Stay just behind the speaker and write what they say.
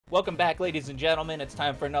Welcome back, ladies and gentlemen. It's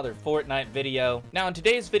time for another Fortnite video. Now, in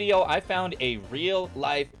today's video, I found a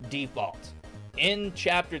real-life default in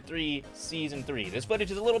Chapter 3, Season 3. This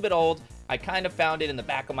footage is a little bit old. I kind of found it in the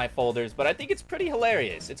back of my folders, but I think it's pretty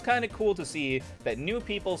hilarious. It's kind of cool to see that new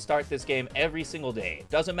people start this game every single day.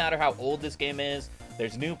 Doesn't matter how old this game is,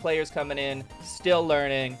 there's new players coming in, still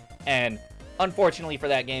learning, and unfortunately for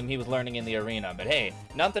that game, he was learning in the arena. But hey,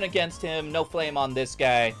 nothing against him, no flame on this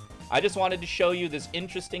guy. I just wanted to show you this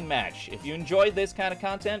interesting match. If you enjoyed this kind of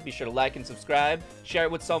content, be sure to like and subscribe. Share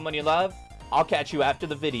it with someone you love. I'll catch you after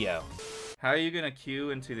the video. How are you gonna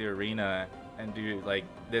queue into the arena and do like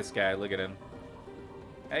this guy? Look at him.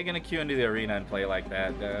 How are you gonna queue into the arena and play like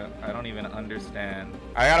that? I don't even understand.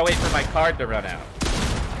 I gotta wait for my card to run out.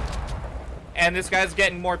 And this guy's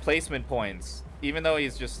getting more placement points. Even though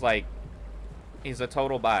he's just like, he's a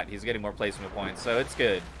total bot. He's getting more placement points, so it's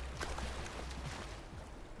good.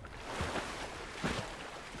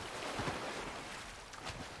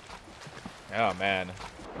 Oh, man.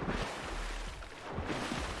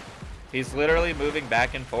 He's literally moving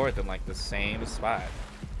back and forth in, like, the same spot.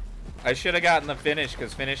 I should have gotten the finish,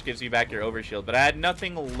 because finish gives you back your overshield, but I had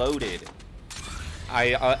nothing loaded.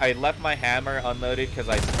 I left my hammer unloaded because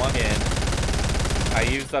I swung in. I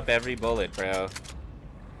used up every bullet, bro.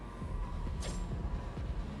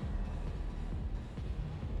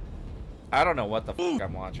 I don't know what the fuck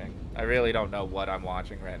I'm watching. I really don't know what I'm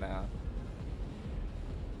watching right now.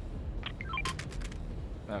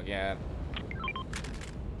 Oh, God.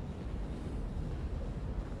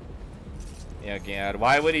 Yeah, God.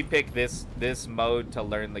 Why would he pick this mode to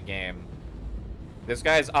learn the game? This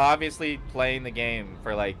guy's obviously playing the game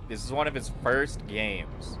for, like, this is one of his first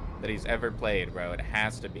games that he's ever played, bro. It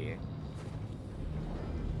has to be.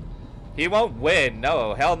 He won't win.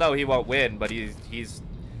 No, hell no, he won't win. But he's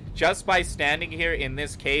just by standing here in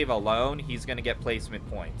this cave alone, he's gonna get placement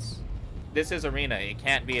points. This is arena. It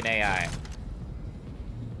can't be an AI.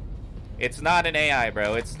 It's not an AI,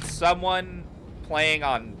 bro. It's someone playing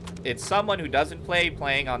on... It's someone who doesn't play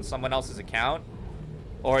playing on someone else's account.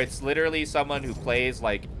 Or it's literally someone who plays,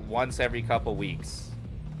 like, once every couple weeks.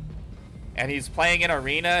 And he's playing in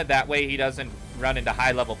arena, that way he doesn't run into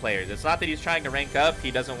high-level players. It's not that he's trying to rank up,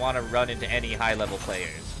 he doesn't want to run into any high-level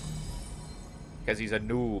players. Because he's a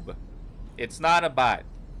noob. It's not a bot,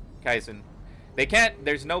 Kaisen. They can't...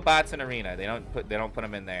 There's no bots in arena. They don't put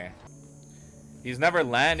them in there. He's never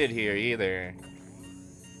landed here either.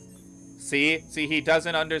 See, he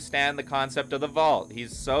doesn't understand the concept of the vault.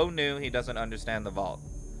 He's so new, he doesn't understand the vault.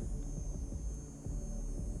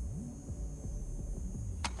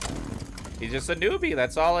 He's just a newbie,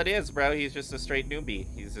 that's all it is, bro. He's just a straight newbie.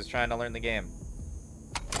 He's just trying to learn the game.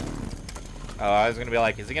 Oh, I was gonna be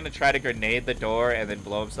like, is he gonna try to grenade the door and then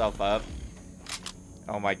blow himself up?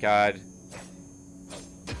 Oh my God.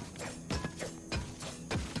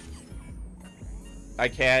 I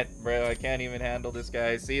can't, bro. I can't even handle this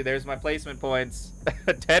guy. See, there's my placement points.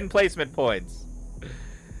 10 placement points.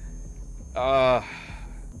 I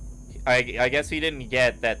guess he didn't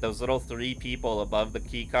get that those little 3 people above the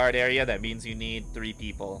key card area, that means you need 3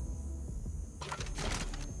 people.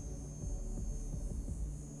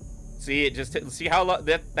 See, see how long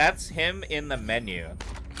that's him in the menu.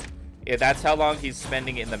 Yeah, that's how long he's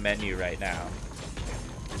spending in the menu right now.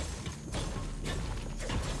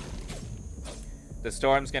 The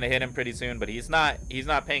storm's gonna hit him pretty soon, but he's not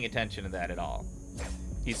paying attention to that at all.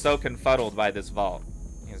 He's so confuddled by this vault.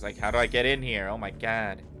 He's like, how do I get in here? Oh my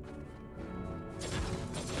God.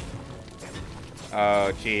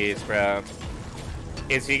 Oh jeez, bro.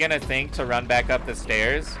 Is he gonna think to run back up the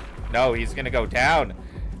stairs? No, he's gonna go down.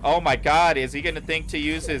 Oh my God, is he gonna think to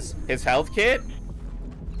use his health kit?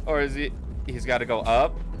 Or is he's gotta go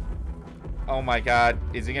up? Oh my God,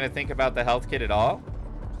 is he gonna think about the health kit at all?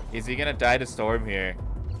 Is he gonna die to storm here?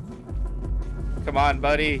 Come on,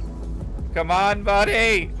 buddy. Come on,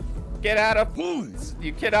 buddy. Get out of...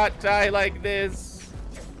 You cannot die like this.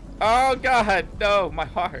 Oh, God. No, my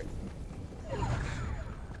heart.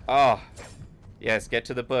 Oh. Yes, get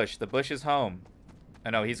to the bush. The bush is home. Oh,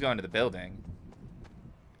 no, he's going to the building.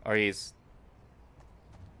 Or he's...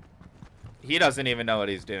 He doesn't even know what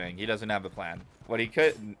he's doing. He doesn't have a plan. What he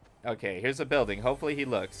could... Okay, here's a building. Hopefully he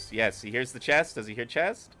looks. Yes, he hears the chest. Does he hear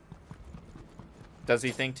chest? Does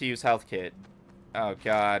he think to use health kit? Oh,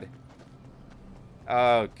 God.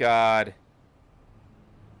 Oh, God.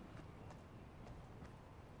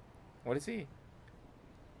 What is he?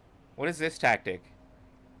 What is this tactic?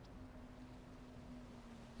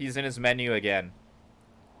 He's in his menu again.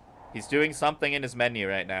 He's doing something in his menu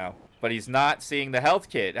right now. But he's not seeing the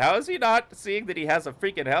health kit. How is he not seeing that he has a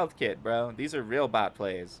freaking health kit, bro? These are real bot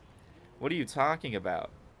plays. What are you talking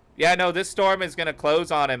about? Yeah, no, this storm is going to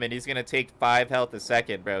close on him, and he's going to take 5 health a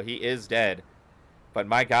second, bro. He is dead. But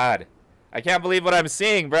my God, I can't believe what I'm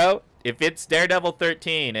seeing, bro. If it's Daredevil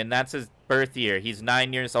 13, and that's his birth year, he's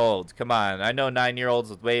 9 years old. Come on, I know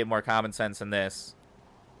 9-year-olds with way more common sense than this.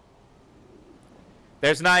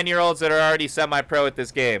 There's 9-year-olds that are already semi-pro at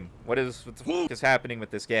this game. What the f is happening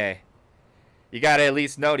with this guy? You gotta at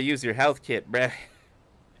least know to use your health kit, bruh.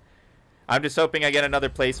 I'm just hoping I get another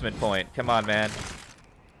placement point. Come on, man.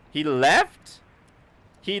 He left?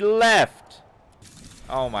 He left.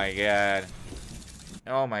 Oh my God.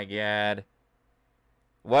 Oh my God.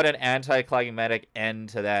 What an anticlimactic end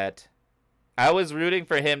to that. I was rooting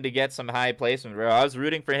for him to get some high placement, bro. I was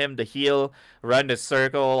rooting for him to heal, run to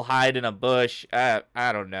circle, hide in a bush. I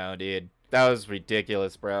don't know, dude. That was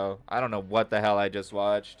ridiculous, bro. I don't know what the hell I just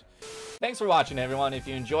watched. Thanks for watching, everyone. If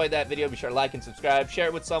you enjoyed that video, be sure to like and subscribe. Share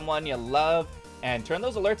it with someone you love. And turn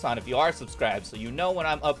those alerts on if you are subscribed so you know when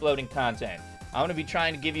I'm uploading content. I'm going to be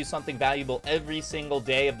trying to give you something valuable every single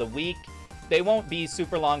day of the week. They won't be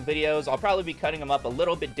super long videos. I'll probably be cutting them up a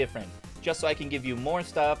little bit different, just so I can give you more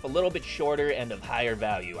stuff, a little bit shorter and of higher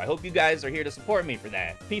value. I hope you guys are here to support me for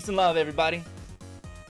that. Peace and love, everybody.